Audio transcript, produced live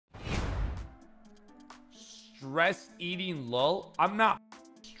stress eating lull? I'm not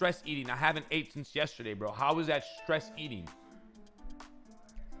stress eating. I haven't ate since yesterday, bro. How is that stress eating?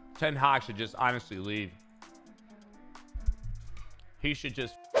 Ten Hag should just honestly leave. He should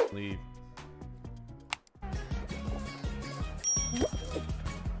just leave.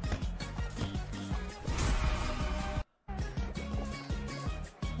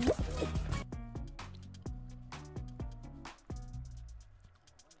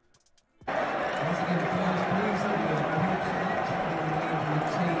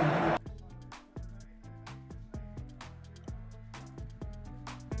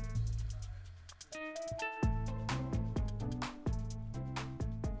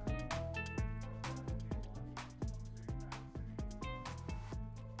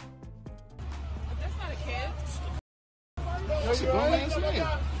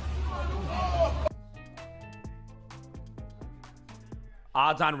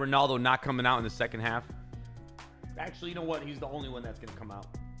 Odds on Ronaldo not coming out in the second half. Actually, you know what? He's the only one that's going to come out.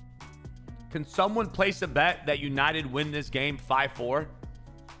 Can someone place a bet that United win this game 5-4?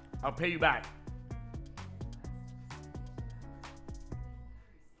 I'll pay you back.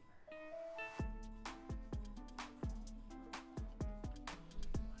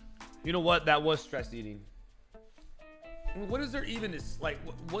 You know what? That was stress eating. What is there even to, like,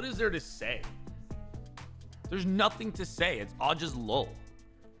 what is there to say? There's nothing to say. It's all just lull.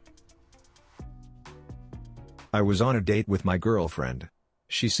 I was on a date with my girlfriend.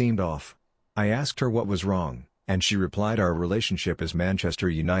 She seemed off. I asked her what was wrong, and she replied, "Our relationship is Manchester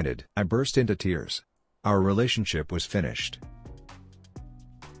United." I burst into tears. Our relationship was finished.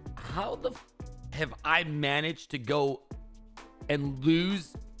 How the f have I managed to go and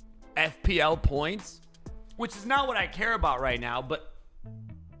lose FPL points? Which is not what I care about right now, but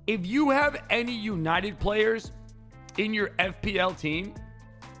if you have any United players in your FPL team,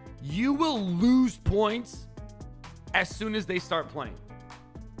 you will lose points as soon as they start playing.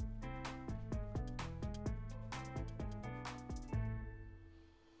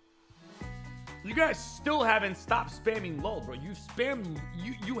 You guys still haven't stopped spamming LOL, bro.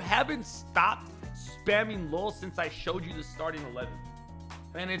 You haven't stopped spamming LOL since I showed you the starting 11.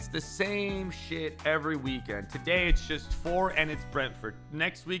 And it's the same shit every weekend. Today it's just 4 and it's Brentford.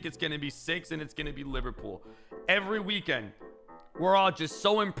 Next week it's going to be 6 and it's going to be Liverpool. Every weekend we're all just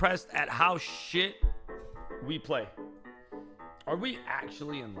so impressed at how shit we play. Are we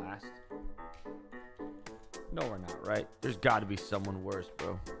actually in last? No, we're not, right? There's got to be someone worse,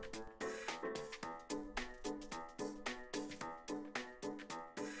 bro.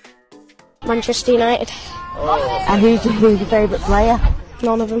 Manchester United. Oh. And who's your favourite player?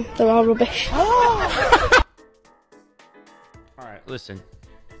 None of them. They're all rubbish. All right, listen.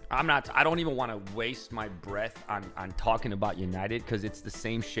 I don't even want to waste my breath on talking about United because it's the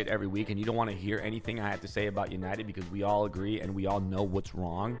same shit every week and you don't want to hear anything I have to say about United because we all agree and we all know what's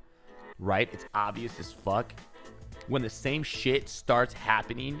wrong, right? It's obvious as fuck. When the same shit starts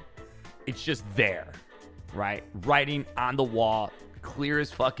happening, it's just there, right? Writing on the wall, clear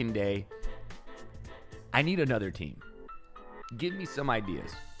as fucking day. I need another team. Give me some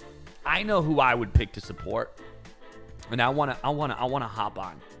ideas. I know who I would pick to support, and I wanna hop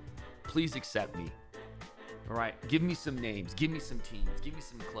on. Please accept me. All right, give me some names, give me some teams, give me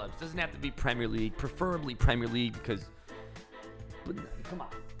some clubs. Doesn't have to be Premier League, preferably Premier League because. But come on,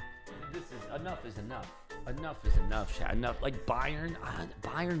 this is enough. Is enough. Enough is enough. Chat. Enough. Like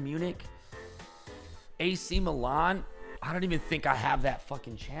Bayern Munich, AC Milan. I don't even think I have that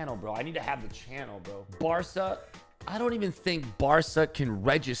fucking channel, bro. I need to have the channel, bro. Barca. I don't even think Barca can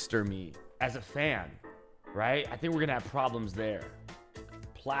register me as a fan, right? I think we're gonna have problems there.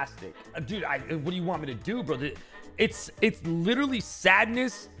 Plastic, dude. What do you want me to do, bro? It's literally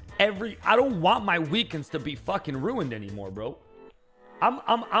sadness. I don't want my weekends to be fucking ruined anymore, bro.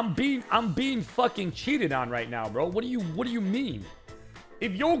 I'm being fucking cheated on right now, bro. What do you mean?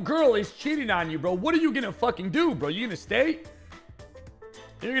 If your girl is cheating on you, bro, what are you gonna fucking do, bro? You gonna stay?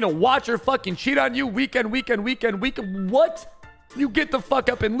 You're gonna watch her fucking cheat on you weekend. What? You get the fuck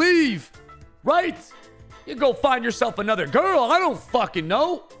up and leave, right? You go find yourself another girl. I don't fucking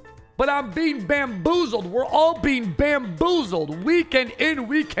know. But I'm being bamboozled. We're all being bamboozled weekend in,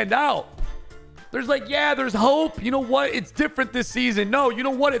 weekend out. There's like, yeah, there's hope. You know what? It's different this season. No, you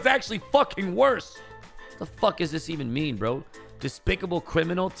know what? It's actually fucking worse. What the fuck does this even mean, bro? Despicable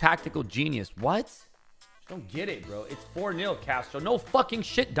criminal, tactical genius. What? Don't get it, bro. It's 4-0, Castro. No fucking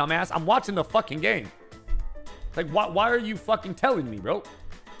shit, dumbass. I'm watching the fucking game. Like, why are you fucking telling me, bro?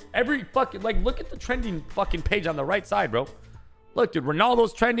 Every fucking, like, look at the trending fucking page on the right side, bro. Look, dude,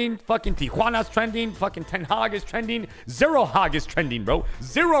 Ronaldo's trending. Fucking Tijuana's trending. Fucking Ten Hag is trending. Zero Hag is trending, bro.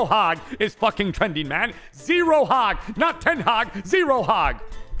 Zero Hag is fucking trending, man. Zero Hag. Not Ten Hag. Zero Hag.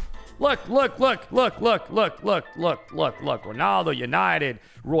 Look. Ronaldo, United,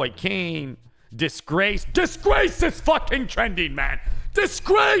 Roy Keane. Disgrace. Disgrace is fucking trending, man.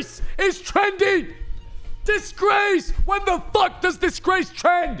 Disgrace is trending. Disgrace. When the fuck does disgrace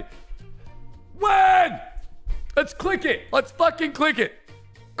trend? When? Let's click it. Let's fucking click it.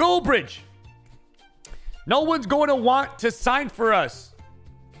 Goldbridge. No one's going to want to sign for us.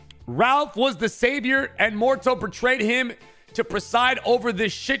 Ralph was the savior and Morto portrayed him to preside over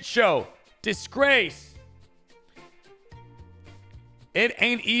this shit show. Disgrace. It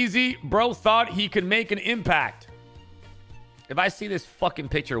ain't easy. Bro thought he could make an impact. If I see this fucking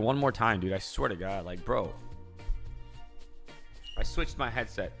picture one more time, dude, I swear to God, like, bro. I switched my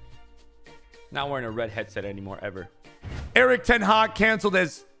headset. Not wearing a red headset anymore, ever. Eric Ten Hag canceled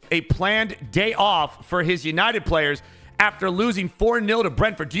as a planned day off for his United players after losing 4-0 to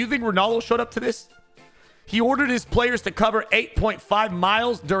Brentford. Do you think Ronaldo showed up to this? He ordered his players to cover 8.5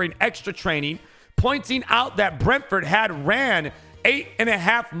 miles during extra training, pointing out that Brentford had ran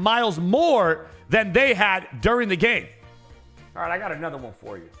 8.5 miles more than they had during the game. All right, I got another one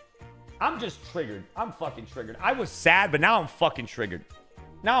for you. I'm just triggered. I'm fucking triggered. I was sad, but now I'm fucking triggered.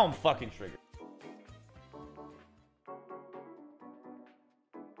 Now I'm fucking triggered.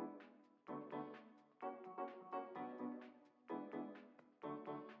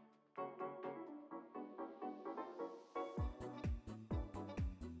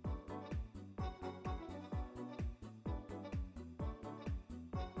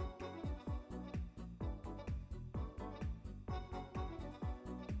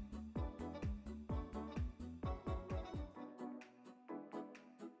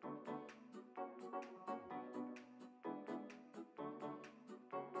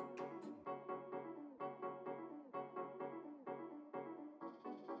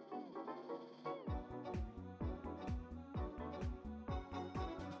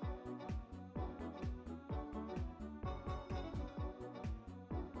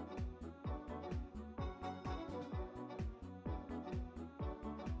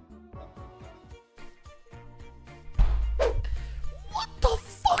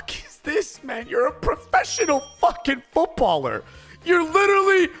 This, man, you're a professional fucking footballer. You're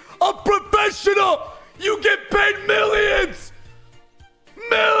literally a professional. You get paid millions.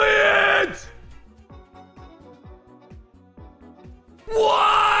 Millions.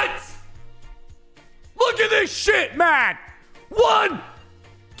 What? Look at this shit, man. 1,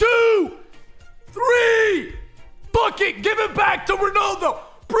 2, 3. Book it. Give it back to Ronaldo.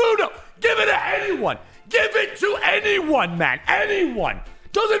 Bruno. Give it to anyone. Give it to anyone, man. Anyone.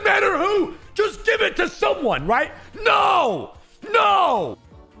 Doesn't matter who. Just give it to someone, right? No. No.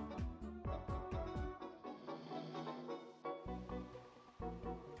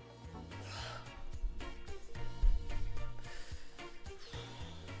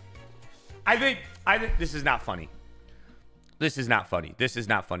 I think this is not funny. This is not funny. This is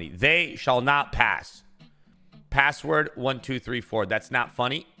not funny. They shall not pass. Password 1234. That's not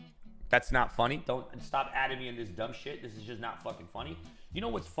funny. That's not funny. Don't stop adding me in this dumb shit. This is just not fucking funny. You know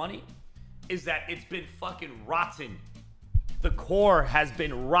what's funny? Is that it's been fucking rotten. The core has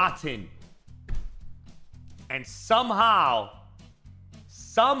been rotten. And somehow,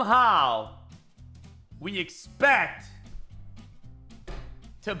 we expect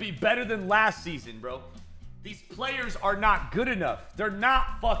to be better than last season, bro. These players are not good enough. They're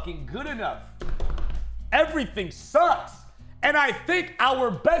not fucking good enough. Everything sucks. And I think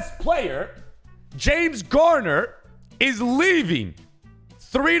our best player, James Garner, is leaving.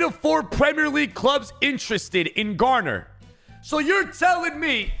 3 to 4 Premier League clubs interested in Garner. So you're telling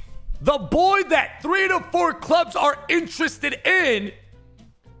me the boy that 3 to 4 clubs are interested in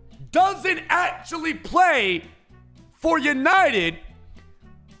doesn't actually play for United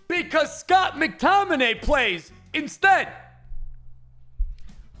because Scott McTominay plays instead?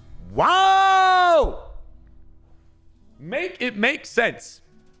 Wow! It makes sense.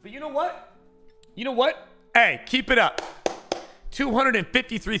 But you know what? You know what? Hey, keep it up.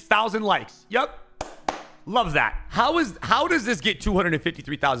 253,000 likes. Yep. Love that. How does this get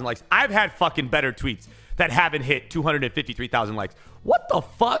 253,000 likes? I've had fucking better tweets that haven't hit 253,000 likes. What the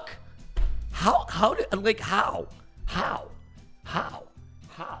fuck? How?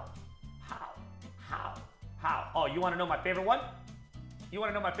 Oh, you want to know my favorite one? You want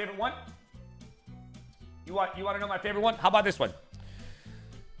to know my favorite one? You want to know my favorite one? How about this one?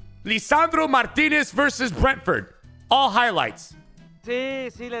 Lisandro Martinez versus Brentford. All highlights. Sí,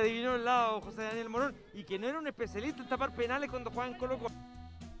 sí, le adivinó el lado José Daniel Morón. Y que no era un especialista en tapar penales cuando jugaban Colo-Colo.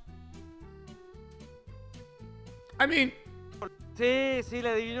 I mean, sí, sí, le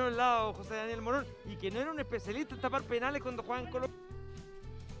adivinó el lado José Daniel Morón. Y que no era un especialista en tapar penales cuando jugaban Colo-Colo.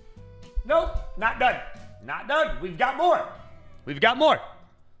 nope, not done. Not done. We've got more. We've got more.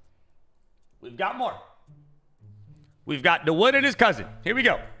 We've got more. We've got the Wood and his cousin. Here we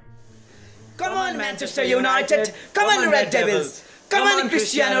go. Come on, Manchester United. Come on, the Red Devils. Come on,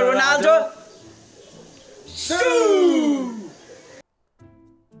 Cristiano Ronaldo. Shoo!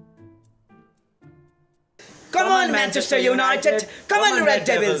 Come on, Manchester United. Come on, the Red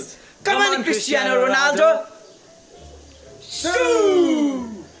Devils. Come on, Cristiano Ronaldo. Shoo!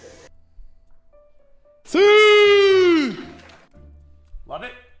 Love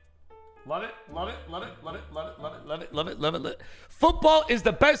it. Love it, love it, love it, love it, love it, love it, love it, love it, love it, love it. Football is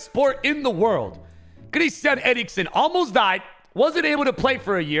the best sport in the world. Christian Eriksen almost died, wasn't able to play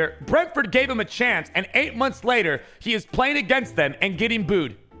for a year. Brentford gave him a chance, and 8 months later, he is playing against them and getting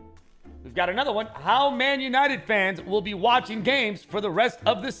booed. We've got another one. How Man United fans will be watching games for the rest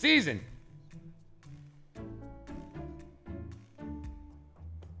of the season.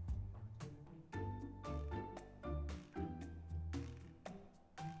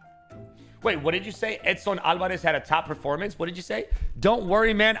 Wait, what did you say? Edson Alvarez had a top performance? What did you say? Don't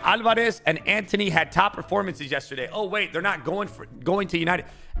worry, man. Alvarez and Anthony had top performances yesterday. Oh, wait, they're not going to United.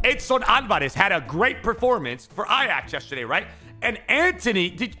 Edson Alvarez had a great performance for Ajax yesterday, right? And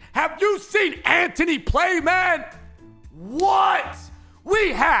Anthony, have you seen Anthony play, man? What?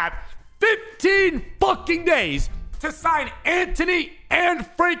 We have 15 fucking days to sign Anthony and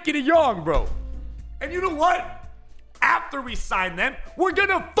Frankie de Jong, bro. And you know what? After we sign them, we're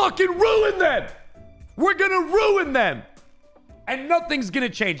gonna fucking ruin them. We're gonna ruin them. And nothing's gonna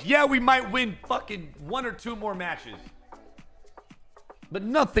change. Yeah, we might win fucking 1 or 2 more matches. But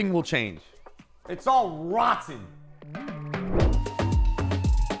nothing will change. It's all rotten.